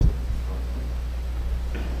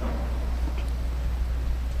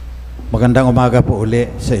Magandang umaga po uli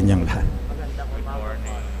sa inyong lahat.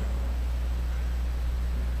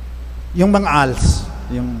 Yung mga ALS,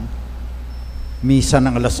 yung misa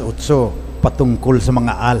ng alas 8 patungkol sa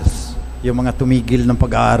mga ALS, yung mga tumigil ng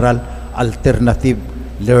pag-aaral, Alternative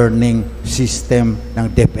Learning System ng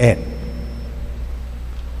DepEd.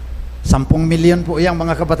 10 milyon po yung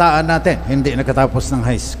mga kabataan natin hindi nakatapos ng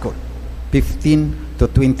high school, 15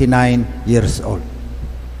 to 29 years old.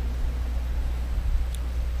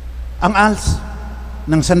 Ang ALS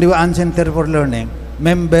ng Sandiwaan Center for Learning,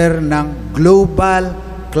 member ng Global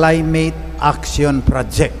Climate Action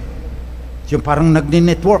Project. Yung parang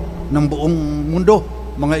nagni-network ng buong mundo,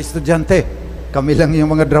 mga estudyante. Kami lang yung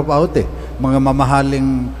mga dropout mga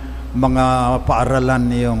mamahaling mga paaralan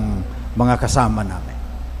yung mga kasama namin.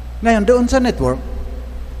 Ngayon, doon sa network,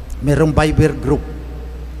 mayroong Viber group.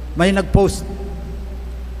 May nag-post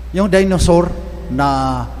yung dinosaur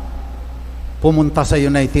na pumunta sa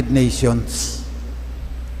United Nations.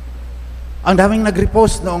 Ang daming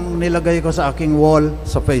nag-repost noong nilagay ko sa aking wall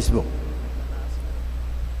sa Facebook.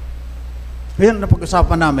 Ngayon,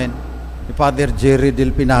 napag-usapan namin ni Father Jerry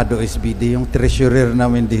Del Pinado, SBD, yung treasurer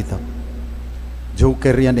namin dito.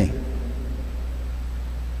 Joker yan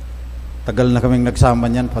Tagal na kaming nagsama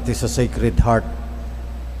niyan, pati sa Sacred Heart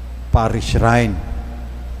Parish Shrine.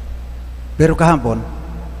 Pero kahapon,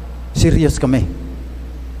 serious kami.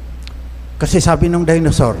 Kasi sabi ng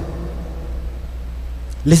dinosaur,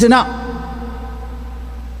 listen up!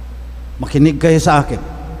 Makinig kayo sa akin.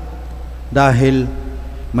 Dahil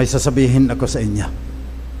may sasabihin ako sa inyo.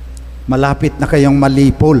 Malapit na kayong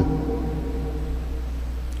malipol.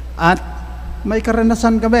 At may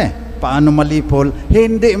karanasan kami. Paano malipol?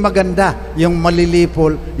 Hindi maganda yung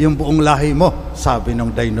malilipol yung buong lahi mo, sabi ng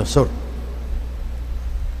dinosaur.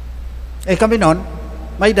 Kami noon,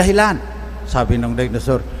 may dahilan, sabi ng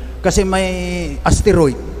dinosaur. Kasi may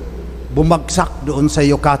asteroid bumagsak doon sa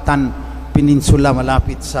Yucatan Peninsula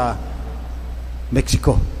malapit sa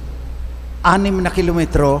Mexico. 6 na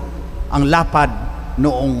kilometro ang lapad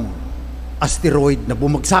noong asteroid na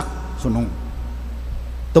bumagsak. So nung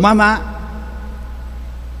tumama,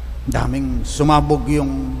 daming sumabog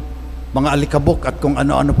yung mga alikabok at kung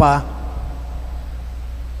ano-ano pa.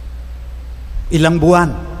 Ilang buwan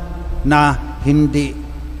na hindi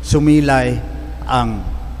sumilay ang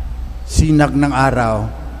sinag ng araw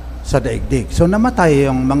sa daigdig. So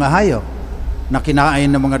namatay yung mga hayop na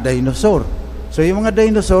kinain ng mga dinosaur. So yung mga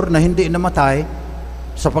dinosaur na hindi namatay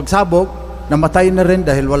sa pagsabog, namatay na rin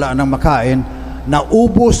dahil wala nang makain,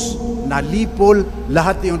 naubos, nalipol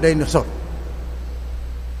lahat yung dinosaur.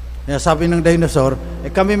 Kaya sabi ng dinosaur,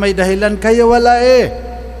 kami may dahilan, kayo wala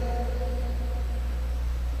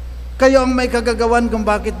Kayo ang may kagagawan kung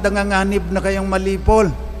bakit nanganganib na kayong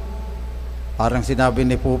malipol. Parang sinabi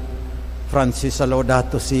ni Pope Francis sa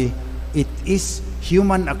Laudato Si, it is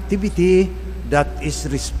human activity that is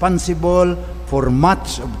responsible for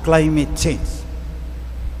much of climate change.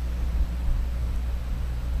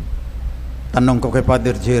 Tanong ko kay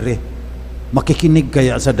Father Jerry, makikinig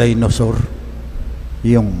kaya sa dinosaur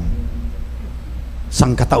yung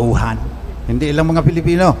sangkatauhan? Hindi lang mga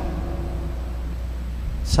Pilipino.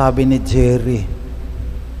 Sabi ni Jerry,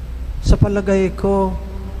 sa palagay ko,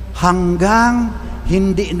 hanggang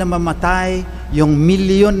hindi na mamatay yung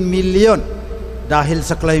milyon-milyon dahil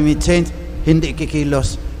sa climate change, hindi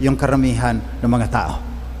kikilos yung karamihan ng mga tao.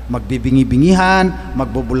 Magbibingi-bingihan,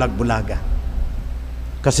 magbubulag-bulaga.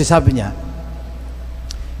 Kasi sabi niya,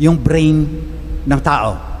 yung brain ng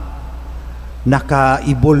tao,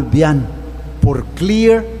 naka-evolve yan for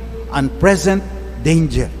clear and present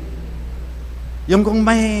danger. Yung kung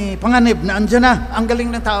may panganib na andyan na, ang galing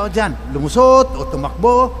ng tao dyan, lumusot o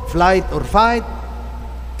tumakbo, flight or fight,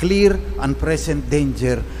 clear and present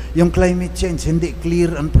danger. Yung climate change, hindi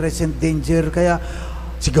clear and present danger. Kaya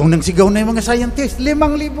sigaw na yung mga scientists.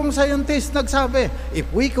 5,000 scientists nagsabi, if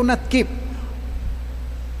we cannot keep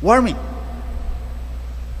warming,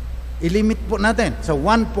 ilimit po natin sa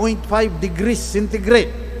 1.5 degrees centigrade,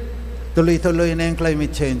 tuloy-tuloy na yung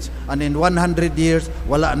climate change. And in 100 years,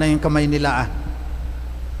 wala na yung kamay nila.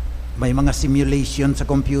 May mga simulation sa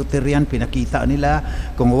computer yan, pinakita nila,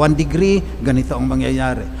 kung 1 degree, ganito ang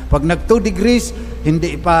mangyayari. Pag nag 2 degrees,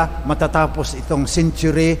 hindi pa matatapos itong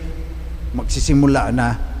century, magsisimula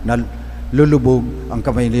na lulubog ang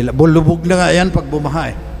kamay nila. Bulubog na nga yan pag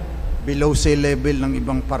bumaha below sea level ng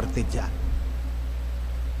ibang parte dyan.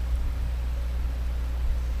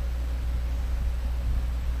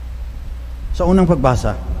 Sa unang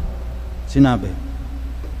pagbasa, sinabi,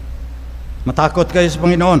 matakot kayo sa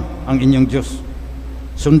Panginoon, ang inyong Diyos.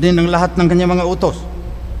 Sundin ang lahat ng kanyang mga utos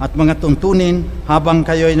at mga tuntunin habang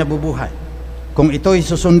kayo ay nabubuhay. Kung ito'y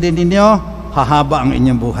susundin ninyo, hahaba ang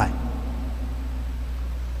inyong buhay.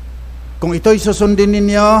 Kung ito'y susundin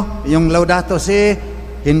ninyo, yung Laudato Si,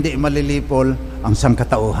 hindi malilipol ang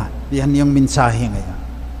sangkatauhan. Yan yung mensahe ngayon.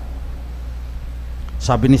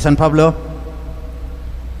 Sabi ni San Pablo,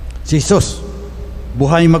 si Jesus,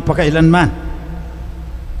 buhay magpakailanman.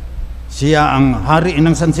 Siya ang hari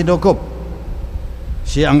ng sansidokop.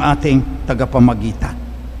 Siya ang ating tagapamagitan.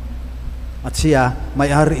 At siya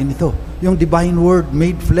may-ari nito. Yung divine word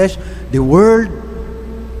made flesh, the word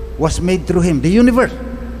was made through Him. The universe.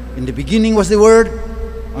 In the beginning was the word,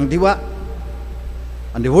 ang diwa.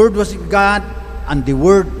 And the word was God, and the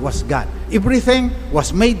word was God. Everything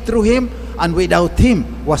was made through Him, and without Him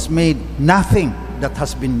was made nothing that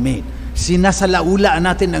has been made. Sinasalaula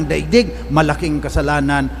natin ang daigdig, malaking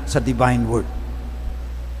kasalanan sa divine word.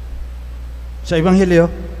 Sa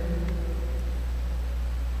Ebanghelyo,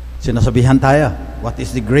 sinasabihan tayo, what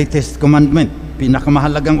is the greatest commandment?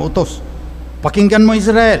 Pinakamahalagang utos. Pakinggan mo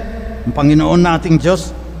Israel, ang Panginoon na ating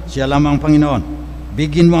Diyos, siya lamang ang Panginoon.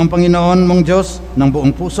 Bigin mo ang Panginoon mong Diyos ng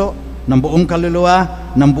buong puso, ng buong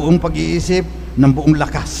kaluluwa, ng buong pag-iisip, ng buong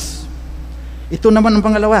lakas. Ito naman ang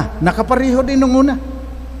pangalawa, nakapareho din nung una.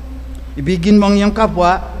 Ibigin mo ang iyong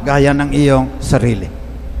kapwa gaya ng iyong sarili.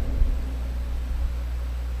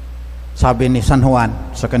 Sabi ni San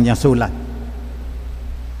Juan sa kanyang sulat,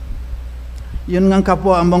 yun ngang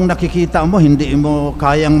kapwa mong nakikita mo, hindi mo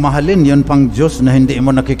kayang mahalin, yun pang Diyos na hindi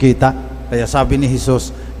mo nakikita. Kaya sabi ni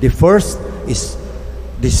Jesus, the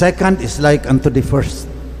second is like unto the first.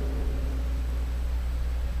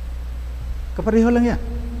 Kapareho lang yan.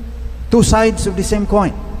 Two sides of the same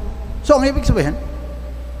coin. So, ang ibig sabihin,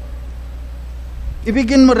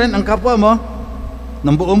 ibigin mo rin ang kapwa mo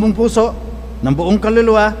ng buong mong puso, ng buong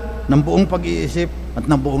kaluluwa, ng buong pag-iisip, at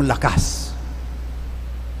ng buong lakas.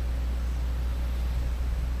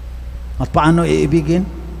 At paano iibigin?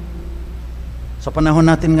 Sa panahon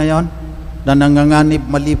natin ngayon, na nanganganib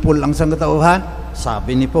malipol ang sangkatauhan,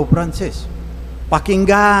 sabi ni Pope Francis,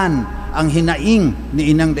 pakinggan ang hinaing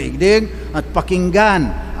ni Inang Daigdig at pakinggan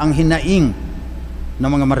ang hinaing ng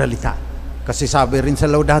mga maralita. Kasi sabi rin sa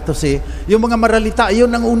Laudato Si, yung mga maralita, yun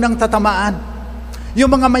ang unang tatamaan. Yung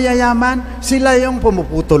mga mayayaman, sila yung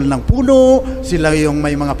pumuputol ng puno, sila yung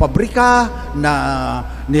may mga pabrika na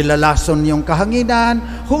nilalason yung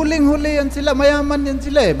kahanginan. Huling-huli yan sila, mayaman yan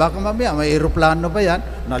sila eh. Baka mamaya may aeroplano pa yan,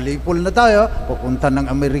 nalipol na tayo, pupunta ng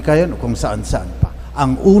Amerika yan o kung saan-saan pa.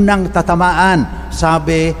 Ang unang tatamaan,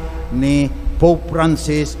 sabi ni Pope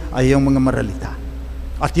Francis, ay yung mga maralita.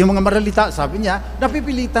 At yung mga maralita, sabi niya,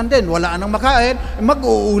 napipilitan din, wala nang makain,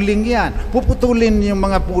 mag-uuling yan. Puputulin yung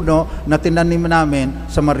mga puno na tinanim namin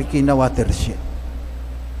sa Marikina watershed.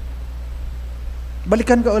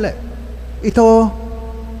 Balikan ka ulit. Ito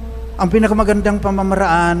ang pinakamagandang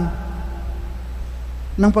pamamaraan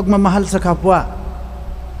ng pagmamahal sa kapwa.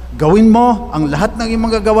 Gawin mo ang lahat ng iyong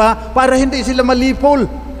magagawa para hindi sila malipol.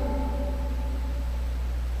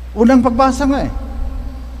 Unang pagbasa nga eh.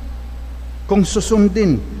 Kung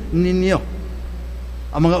susundin ninyo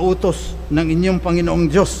ang mga utos ng inyong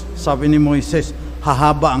Panginoong Diyos, sabi ni Moises,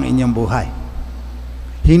 hahaba ang inyong buhay.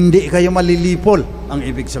 Hindi kayo malilipol, ang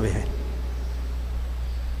ibig sabihin.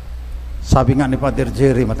 Sabi nga ni Father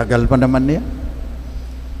Jerry, matagal pa naman niya,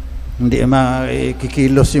 hindi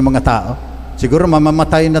makikilos yung mga tao. Siguro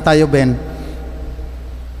mamamatay na tayo, Ben.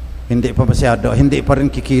 Hindi pa masyado, hindi pa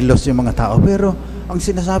rin kikilos yung mga tao. Pero ang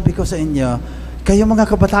sinasabi ko sa inyo, kayo mga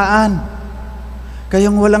kabataan,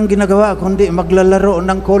 kayong walang ginagawa kundi maglalaro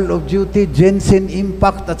ng Call of Duty, Genshin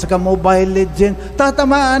Impact at saka Mobile Legends,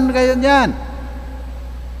 tatamaan kayo niyan.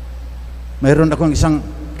 Mayroon akong isang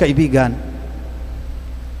kaibigan,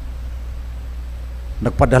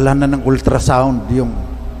 nagpadala na ng ultrasound yung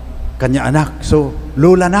kanya anak. So,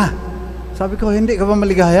 lula na. Sabi ko, hindi ka ba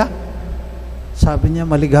maligaya? Sabi niya,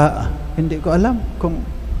 hindi ko alam kung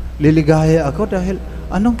liligaya ako dahil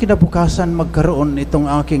anong kinabukasan magkaroon itong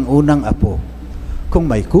aking unang apo? Kung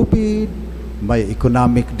may COVID, may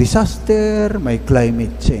economic disaster, may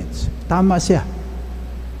climate change. Tama siya.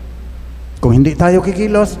 Kung hindi tayo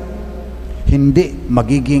kikilos, hindi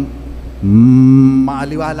magiging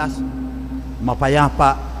maaliwalas,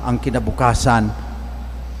 mapayapa ang kinabukasan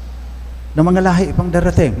ng mga lahi pang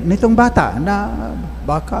darating. Nitong bata na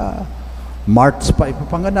baka March pa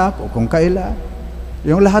ipapanganak o kung kailan.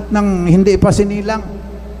 Yung lahat ng hindi pa sinilang,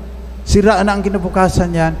 sira na ang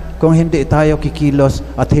kinabukasan yan kung hindi tayo kikilos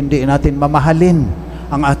at hindi natin mamahalin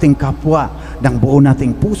ang ating kapwa ng buo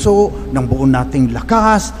nating puso, ng buo nating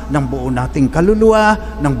lakas, ng buo nating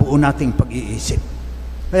kaluluwa, ng buo nating pag-iisip.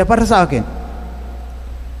 Kaya para sa akin,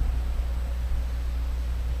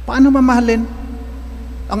 paano mamahalin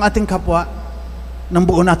ang ating kapwa? ng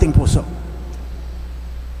buo nating puso.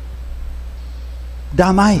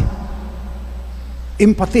 Damay.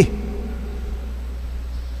 Empathy.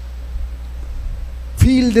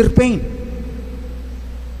 Feel their pain.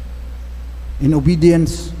 In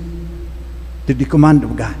obedience to the command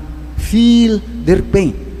of God. Feel their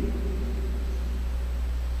pain.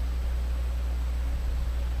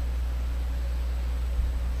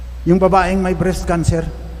 Yung babaeng may breast cancer,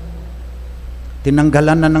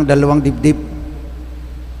 tinanggalan na ng 2 dibdib.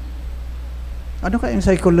 Ano kayang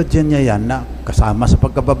psychology niya yan na kasama sa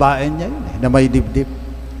pagkababae niya yun na may dibdib?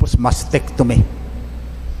 Tapos mastectomy.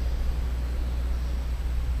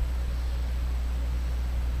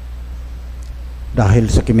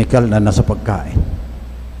 Dahil sa chemical na nasa pagkain.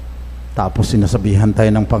 Tapos sinasabihan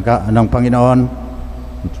tayo ng Panginoon,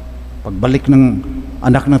 pagbalik ng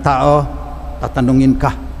anak ng tao, tatanungin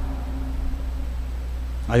ka,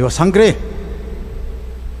 I was hungry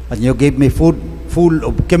and you gave me food full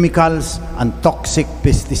of chemicals and toxic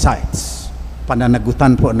pesticides.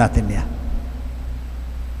 Pananagutan po natin niya.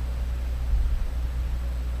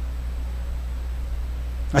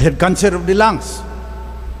 I had cancer of the lungs.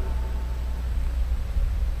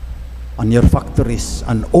 On your factories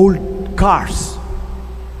and old cars.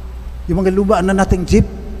 Yung mga luba na nating jeep,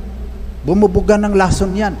 bumubuga ng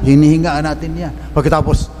lason yan. Hinihingaan natin yan.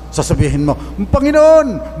 Pagkatapos, sasabihin mo,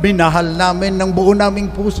 Panginoon, binahal namin ng buo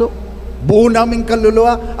naming puso, buo naming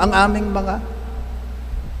kaluluwa, ang aming mga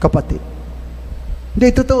kapatid. Hindi,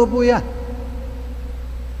 totoo po yan.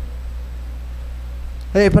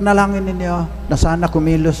 Panalangin ninyo na sana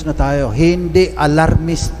kumilos na tayo. Hindi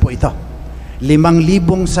alarmist po ito.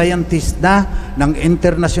 5,000 scientist na ng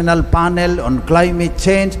International Panel on Climate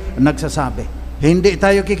Change nagsasabi, hindi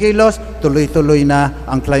tayo kikilos, tuloy-tuloy na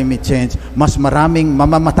ang climate change. Mas maraming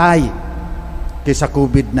mamamatay kaysa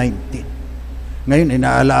COVID-19. Ngayon,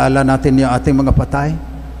 inaalaala natin yung ating mga patay.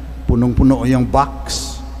 Punong-puno yung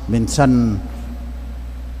box. Minsan,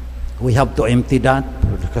 we have to empty that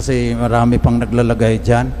kasi marami pang naglalagay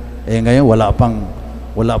dyan. Ngayon,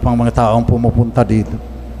 wala pang mga taong pumupunta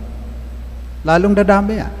dito. Lalong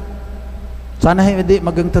dadami yan. Sana hindi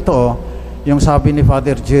maging totoo yung sabi ni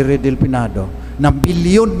Father Jerry Del Pinado na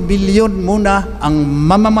bilyon-bilyon muna ang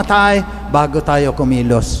mamamatay bago tayo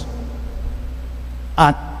kumilos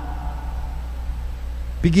at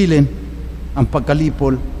pigilin ang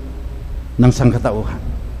pagkalipol ng sangkatauhan.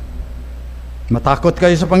 Matakot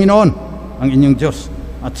kayo sa Panginoon, ang inyong Diyos,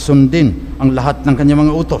 at sundin ang lahat ng kanyang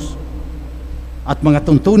mga utos at mga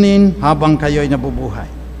tuntunin habang kayo ay nabubuhay.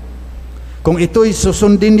 Kung ito'y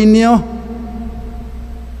susundin ninyo,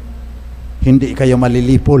 hindi kayo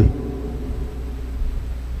malilipol